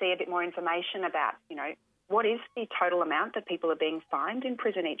great to see a bit more information about, what is the total amount that people are being fined in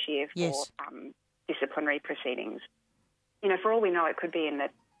prison each year for disciplinary proceedings. For all we know, it could be in the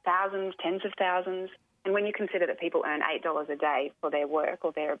thousands, tens of thousands. And when you consider that people earn $8 a day for their work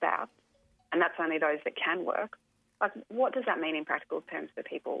or thereabouts, and that's only those that can work, what does that mean in practical terms for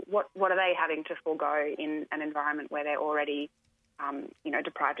people? What are they having to forego in an environment where they're already,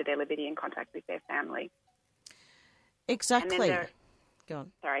 deprived of their liberty and contact with their family? Exactly. Go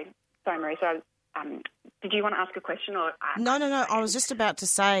on. Sorry, Marisa. Did you want to ask a question? Or No. I was just about to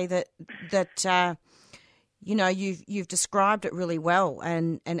say that you've described it really well,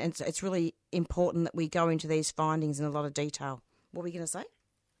 and it's really important that we go into these findings in a lot of detail. What were you going to say?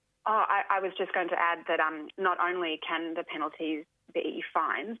 Oh, I was just going to add that not only can the penalties be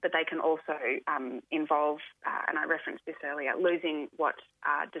fines, but they can also involve, and I referenced this earlier, losing what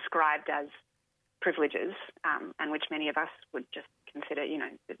are described as privileges, and which many of us would just consider,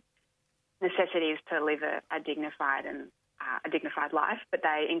 the necessities to live a dignified life, but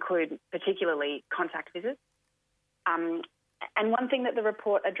they include particularly contact visits. And one thing that the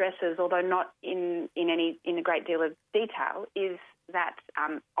report addresses, although not in a great deal of detail, is that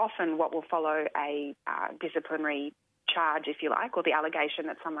often what will follow a disciplinary charge, if you like, or the allegation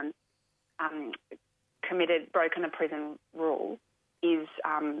that someone broken a prison rule, is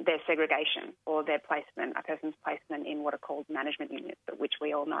their segregation or their placement, a person's placement in what are called management units, which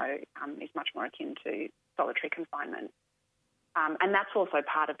we all know is much more akin to solitary confinement. And that's also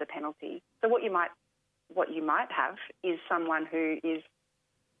part of the penalty. So what you might have is someone who is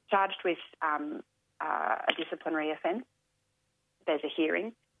charged with a disciplinary offence. There's a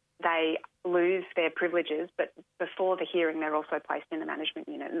hearing. They lose their privileges, but before the hearing they're also placed in a management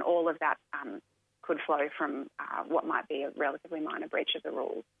unit, and all of that could flow from what might be a relatively minor breach of the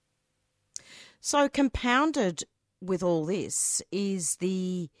rules. So compounded with all this is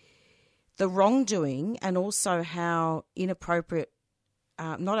the wrongdoing, and also how inappropriate,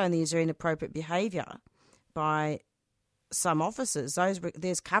 not only is there inappropriate behaviour by some officers,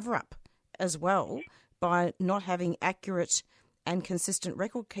 there's cover-up as well by not having accurate and consistent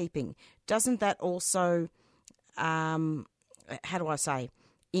record keeping. Doesn't that also,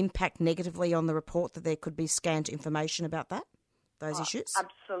 impact negatively on the report, that there could be scant information about those issues?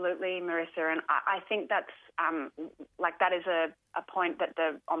 Absolutely, Marisa, and I think that's that is a point that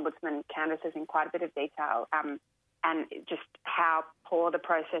the Ombudsman canvasses in quite a bit of detail, and just how poor the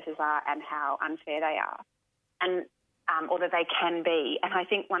processes are and how unfair they are, and or that they can be. And I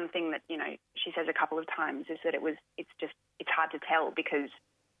think one thing that she says a couple of times is that it's hard to tell because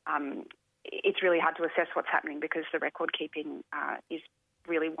it's really hard to assess what's happening because the record keeping is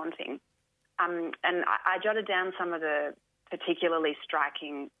really wanting. And I jotted down some of the particularly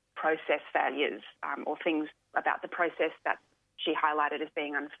striking process failures or things about the process that she highlighted as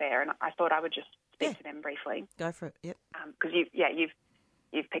being unfair, and I thought I would just speak to them briefly. Go for it. Yep. Because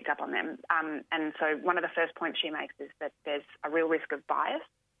you've picked up on them. And so one of the first points she makes is that there's a real risk of bias.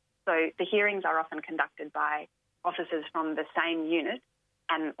 So the hearings are often conducted by officers from the same unit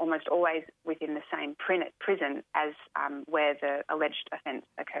and almost always within the same prison as where the alleged offence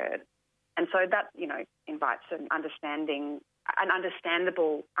occurred. And so that, invites an understandable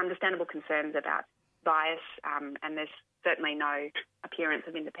concerns about bias, and there's certainly no appearance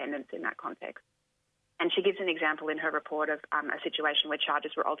of independence in that context. And she gives an example in her report of a situation where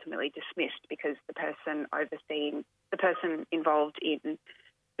charges were ultimately dismissed because the person involved in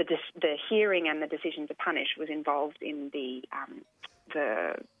the hearing and the decision to punish was involved in the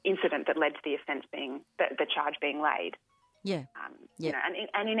incident that led to the offence the charge being laid. Yeah.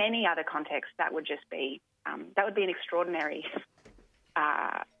 And in any other context, that would just be an extraordinary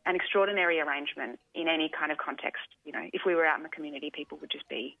arrangement in any kind of context. If we were out in the community, people would just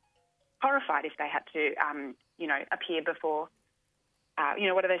be horrified if they had to, appear before,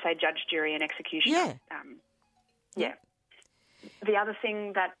 what do they say, judge, jury, and executioner. Yeah. The other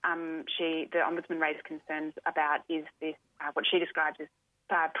thing that the Ombudsman raised concerns about is this, what she describes as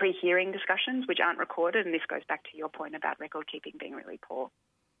pre-hearing discussions, which aren't recorded, and this goes back to your point about record keeping being really poor.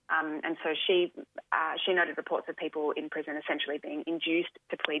 And so she noted reports of people in prison essentially being induced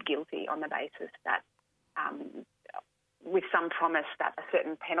to plead guilty on the basis that, with some promise that a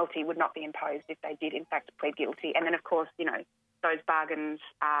certain penalty would not be imposed if they did in fact plead guilty. And then, of course, those bargains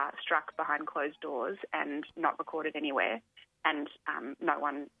are struck behind closed doors and not recorded anywhere, and no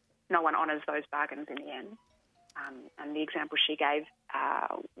one honours those bargains in the end. And the example she gave,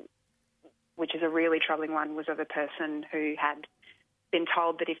 which is a really troubling one, was of a person who had been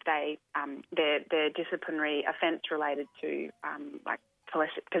told that if they their disciplinary offence related to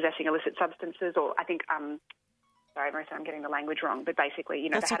possessing illicit substances, or I think sorry, Marissa, I'm getting the language wrong, but basically,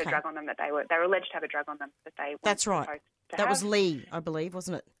 they had a drug on them that they were alleged to have a drug on them that they weren't That's right. supposed to That have. was Lee, I believe,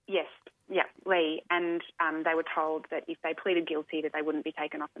 wasn't it? Yes, yeah, Lee, and they were told that if they pleaded guilty, that they wouldn't be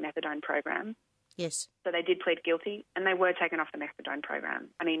taken off the methadone program. Yes. So they did plead guilty, and they were taken off the methadone program.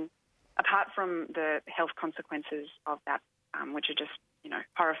 I mean, apart from the health consequences of that, which are just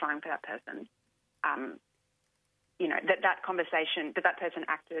horrifying for that person. That conversation, that person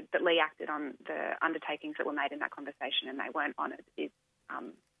acted, that Lee acted on the undertakings that were made in that conversation and they weren't honoured is,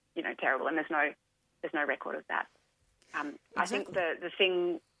 terrible. And there's no record of that. I think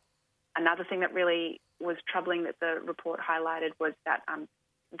another thing that really was troubling that the report highlighted was that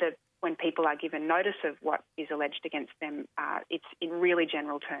when people are given notice of what is alleged against them, it's in really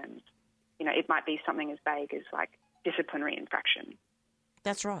general terms. It might be something as vague as like disciplinary infraction.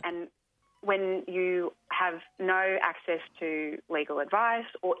 That's right. And when you have no access to legal advice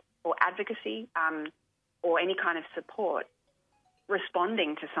or advocacy or any kind of support,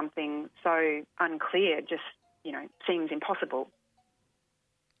 responding to something so unclear just, seems impossible.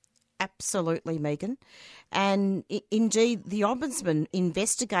 Absolutely, Megan. And indeed, the Ombudsman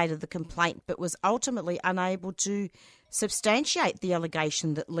investigated the complaint but was ultimately unable to substantiate the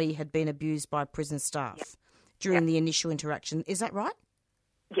allegation that Lee had been abused by prison staff during the initial interaction. Is that right?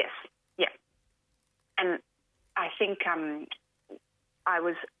 Yes, yeah. And I think I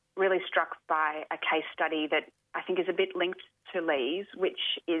was really struck by a case study that I think is a bit linked to Lee's, which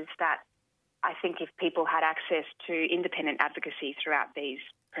is that I think if people had access to independent advocacy throughout these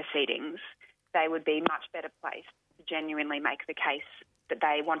proceedings, they would be much better placed to genuinely make the case that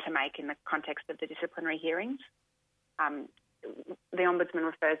they want to make in the context of the disciplinary hearings. The Ombudsman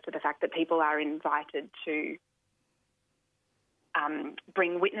refers to the fact that people are invited to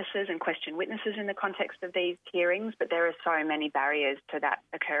bring witnesses and question witnesses in the context of these hearings, but there are so many barriers to that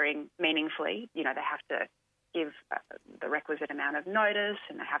occurring meaningfully. They have to give the requisite amount of notice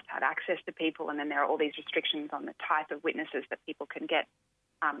and they have to have access to people, and then there are all these restrictions on the type of witnesses that people can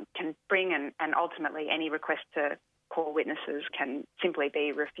bring, and ultimately any request to call witnesses can simply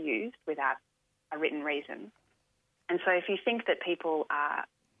be refused without a written reason. And so if you think that people are,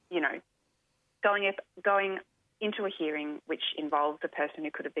 going into a hearing which involves a person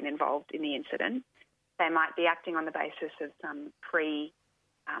who could have been involved in the incident, they might be acting on the basis of some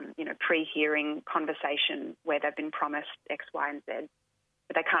pre-hearing conversation where they've been promised X, Y, and Z,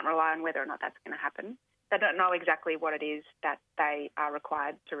 but they can't rely on whether or not that's going to happen. They don't know exactly what it is that they are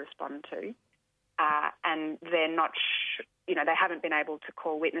required to respond to, and they're not, they haven't been able to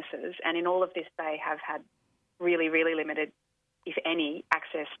call witnesses. And in all of this, they have had really, really limited, if any,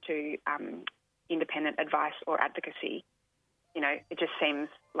 access to independent advice or advocacy. It just seems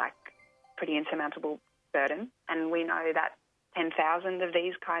like a pretty insurmountable burden. And we know that 10,000 of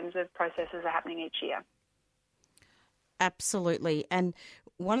these kinds of processes are happening each year. Absolutely. And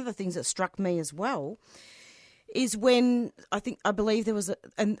one of the things that struck me as well is when I believe there was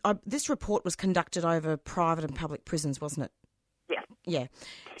this report was conducted over private and public prisons, wasn't it? Yeah. Yeah.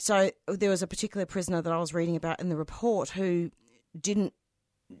 So there was a particular prisoner that I was reading about in the report who didn't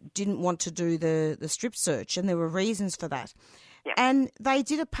want to do the strip search, and there were reasons for that. Yeah. And they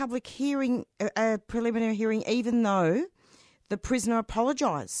did a public hearing, a preliminary hearing, even though the prisoner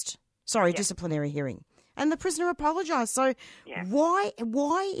apologised. Sorry, disciplinary hearing. And the prisoner apologised. So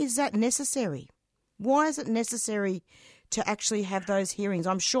why is that necessary? Why is it necessary to actually have those hearings?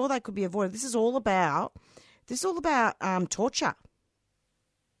 I'm sure they could be avoided. This is all about torture.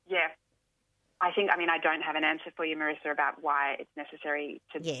 Yeah. I don't have an answer for you, Marissa, about why it's necessary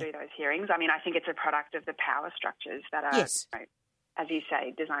to do those hearings. I think it's a product of the power structures that are, as you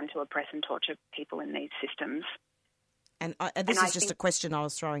say, designed to oppress and torture people in these systems. And this is just a question I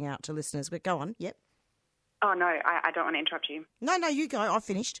was throwing out to listeners, but go on. Yep. Oh, no, I don't want to interrupt you. No, you go. I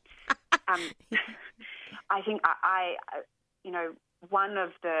finished. I think one of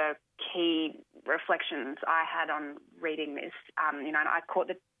the key reflections I had on reading this, and I caught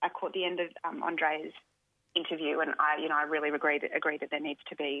the end of Andrea's interview, and I really agree that there needs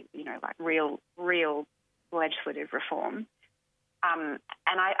to be, real legislative reform. And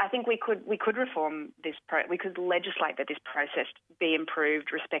I think we could reform this. We could legislate that this process be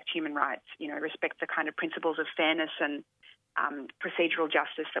improved, respect human rights, respect the kind of principles of fairness and procedural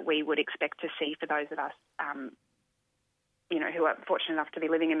justice that we would expect to see for those of us, who are fortunate enough to be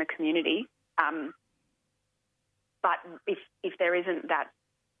living in the community. But if there isn't that,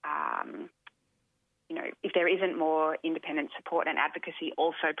 if there isn't more independent support and advocacy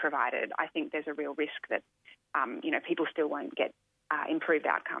also provided, I think there's a real risk that, people still won't get improved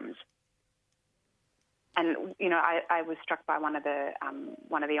outcomes. And I was struck by one of the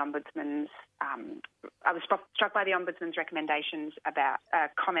ombudsman's. I was struck by the ombudsman's recommendations about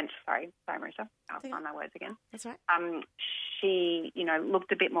comments. Sorry, Marissa. I'll find my words again. That's right. She,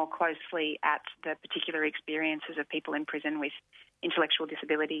 looked a bit more closely at the particular experiences of people in prison with intellectual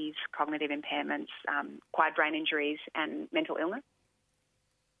disabilities, cognitive impairments, acquired brain injuries, and mental illness.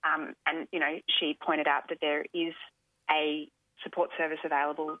 And she pointed out that there is a support service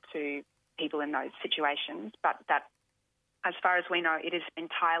available to people in those situations, but that, as far as we know, it is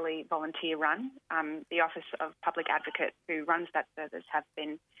entirely volunteer-run. The Office of Public Advocate, who runs that service, have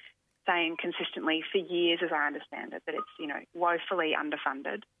been saying consistently for years, as I understand it, that it's, woefully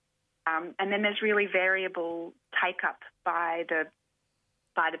underfunded. And then there's really variable take-up by the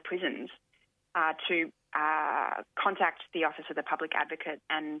prisons to contact the Office of the Public Advocate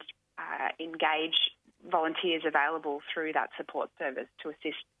and engage volunteers available through that support service to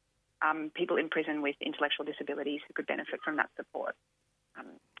assist people in prison with intellectual disabilities who could benefit from that support.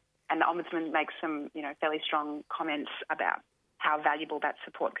 And the Ombudsman makes some, fairly strong comments about how valuable that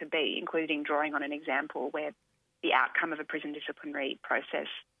support could be, including drawing on an example where the outcome of a prison disciplinary process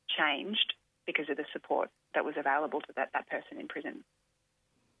changed because of the support that was available to that person in prison.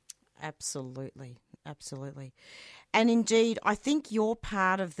 Absolutely. And indeed, I think you're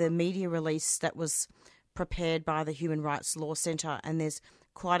part of the media release that was prepared by the Human Rights Law Centre, and there's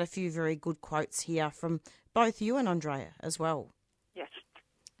quite a few very good quotes here from both you and Andrea as well. Yes.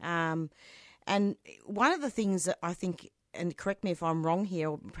 And one of the things that I think, and correct me if I'm wrong here,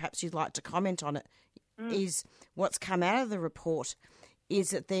 or perhaps you'd like to comment on it, is what's come out of the report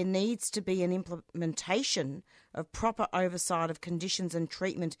is that there needs to be an implementation of proper oversight of conditions and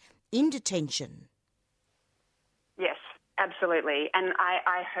treatment in detention. Yes, absolutely. And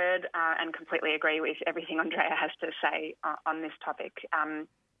I heard and completely agree with everything Andrea has to say on this topic.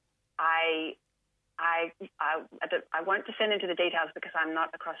 I won't descend into the details because I'm not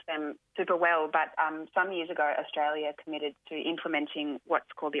across them super well, but some years ago, Australia committed to implementing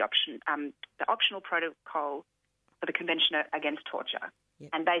what's called the optional protocol for the Convention Against Torture. Yep.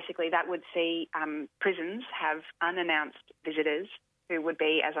 And basically that would see prisons have unannounced visitors who would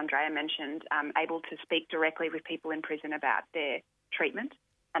be, as Andrea mentioned, able to speak directly with people in prison about their treatment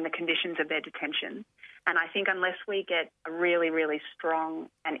and the conditions of their detention. And I think unless we get a really, really strong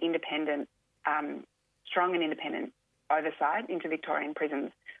and independent oversight into Victorian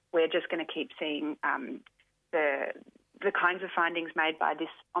prisons, we're just going to keep seeing the kinds of findings made by this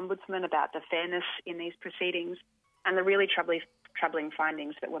ombudsman about the fairness in these proceedings and the really troubling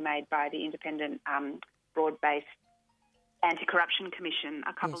findings that were made by the independent broad-based Anti-Corruption Commission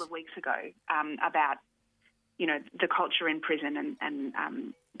a couple of weeks ago about, the culture in prison and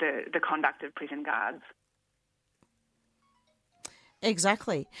the conduct of prison guards.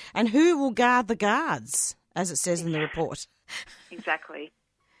 Exactly. And who will guard the guards, as it says in the report? Exactly.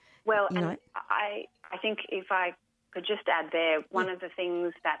 Well, and I think if I could just add there, one of the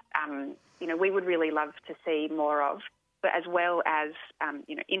things that, we would really love to see more of, but as well as,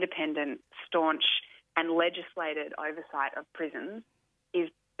 independent, staunch and legislated oversight of prisons, is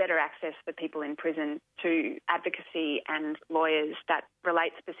better access for people in prison to advocacy and lawyers that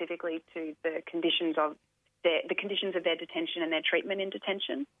relate specifically to the conditions of their detention and their treatment in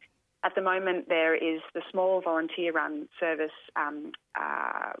detention. At the moment, there is the small volunteer-run service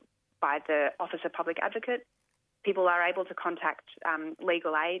by the Office of Public Advocate. People are able to contact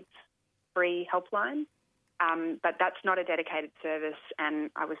Legal Aid's free helpline, but that's not a dedicated service.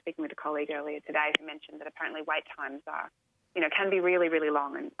 And I was speaking with a colleague earlier today who mentioned that apparently wait times are, can be really, really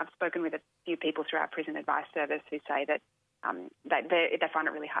long. And I've spoken with a few people through our prison advice service who say that they find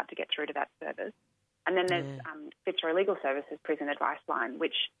it really hard to get through to that service. And then there's Fitzroy Legal Services Prison Advice Line,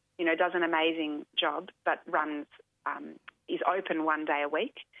 which does an amazing job, but is open one day a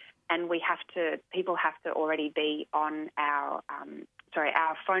week, and people have to already be on our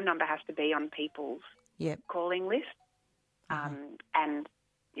phone number has to be on people's calling list. And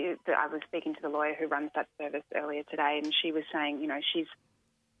I was speaking to the lawyer who runs that service earlier today, and she was saying, she's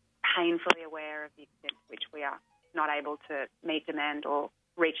painfully aware of the extent to which we are not able to meet demand or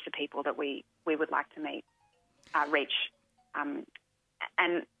reach the people that we would like to reach.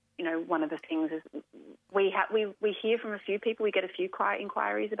 And one of the things is we hear from a few people. We get a few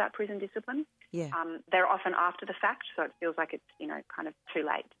inquiries about prison discipline. Yeah. They're often after the fact, so it feels like it's kind of too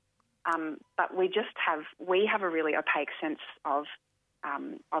late. But we have a really opaque sense of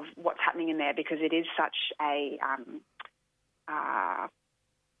what's happening in there, because it is such a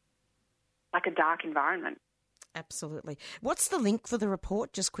like a dark environment. Absolutely. What's the link for the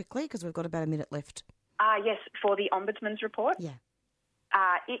report, just quickly, because we've got about a minute left? Yes, for the Ombudsman's report. Yeah.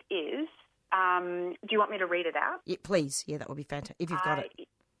 It is. Do you want me to read it out? Yeah, please. Yeah, that would be fantastic, if you've got it.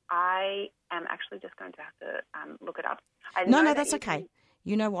 I am actually just going to have to look it up. No, that's okay.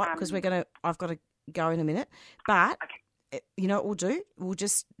 You know what? Because I've got to go in a minute. But you know what we'll do? We'll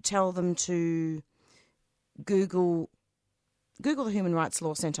just tell them to Google the Human Rights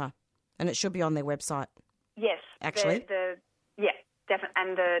Law Centre, and it should be on their website. Yes, actually. Definitely.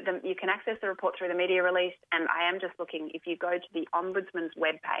 And you can access the report through the media release. And I am just looking, if you go to the Ombudsman's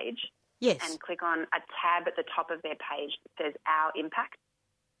webpage and click on a tab at the top of their page that says Our Impact,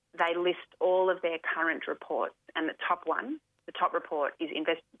 they list all of their current reports. And the top report is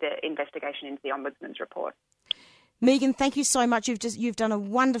the investigation into the Ombudsman's report. Megan, thank you so much. You've done a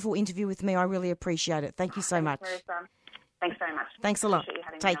wonderful interview with me. I really appreciate it. Thank you so much. Marissa. Thanks very much. Thanks a lot.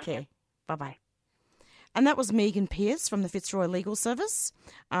 Take care. Bye-bye. And that was Megan Pearce from the Fitzroy Legal Service,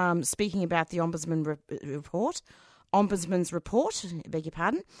 speaking about the Ombudsman's report,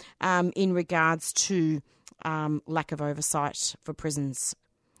 in regards to lack of oversight for prisons.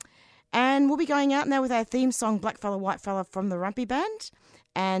 And we'll be going out now with our theme song, Black Fella, White Fella, from the Rumpy Band.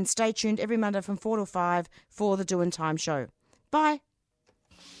 And stay tuned every Monday from 4 to 5 for the Doin' Time Show. Bye.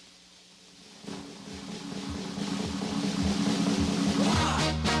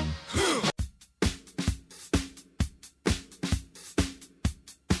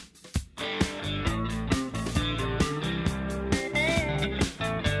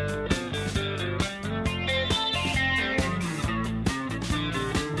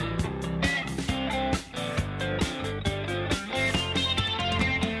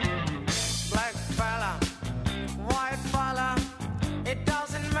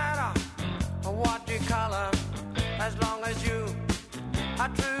 As long as you are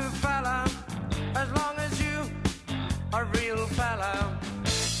true fella, as long as you are real fella.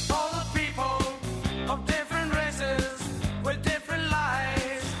 All the people of different races with different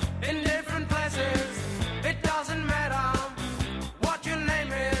lives in different places. It doesn't matter what your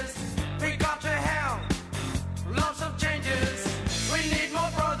name is. We got to have lots of changes. We need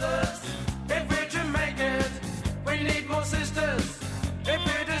more brothers if we're to make it. We need more sisters if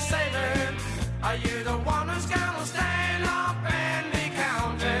we're to save it. Are you the one?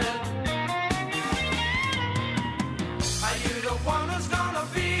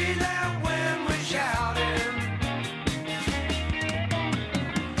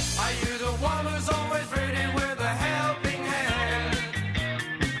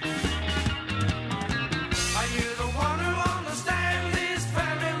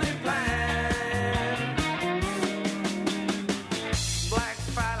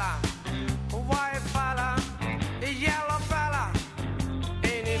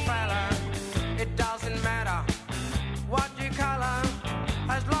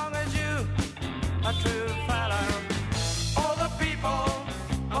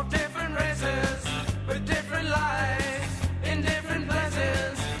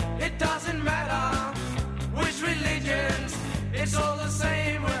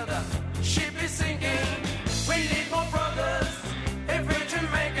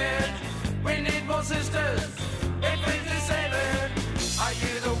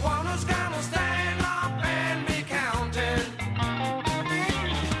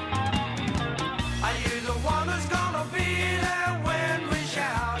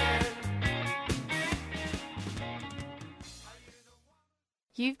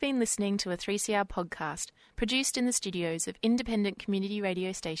 You've been listening to a 3CR podcast produced in the studios of independent community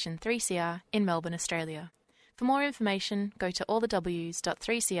radio station 3CR in Melbourne, Australia. For more information, go to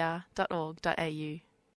allthews.3cr.org.au.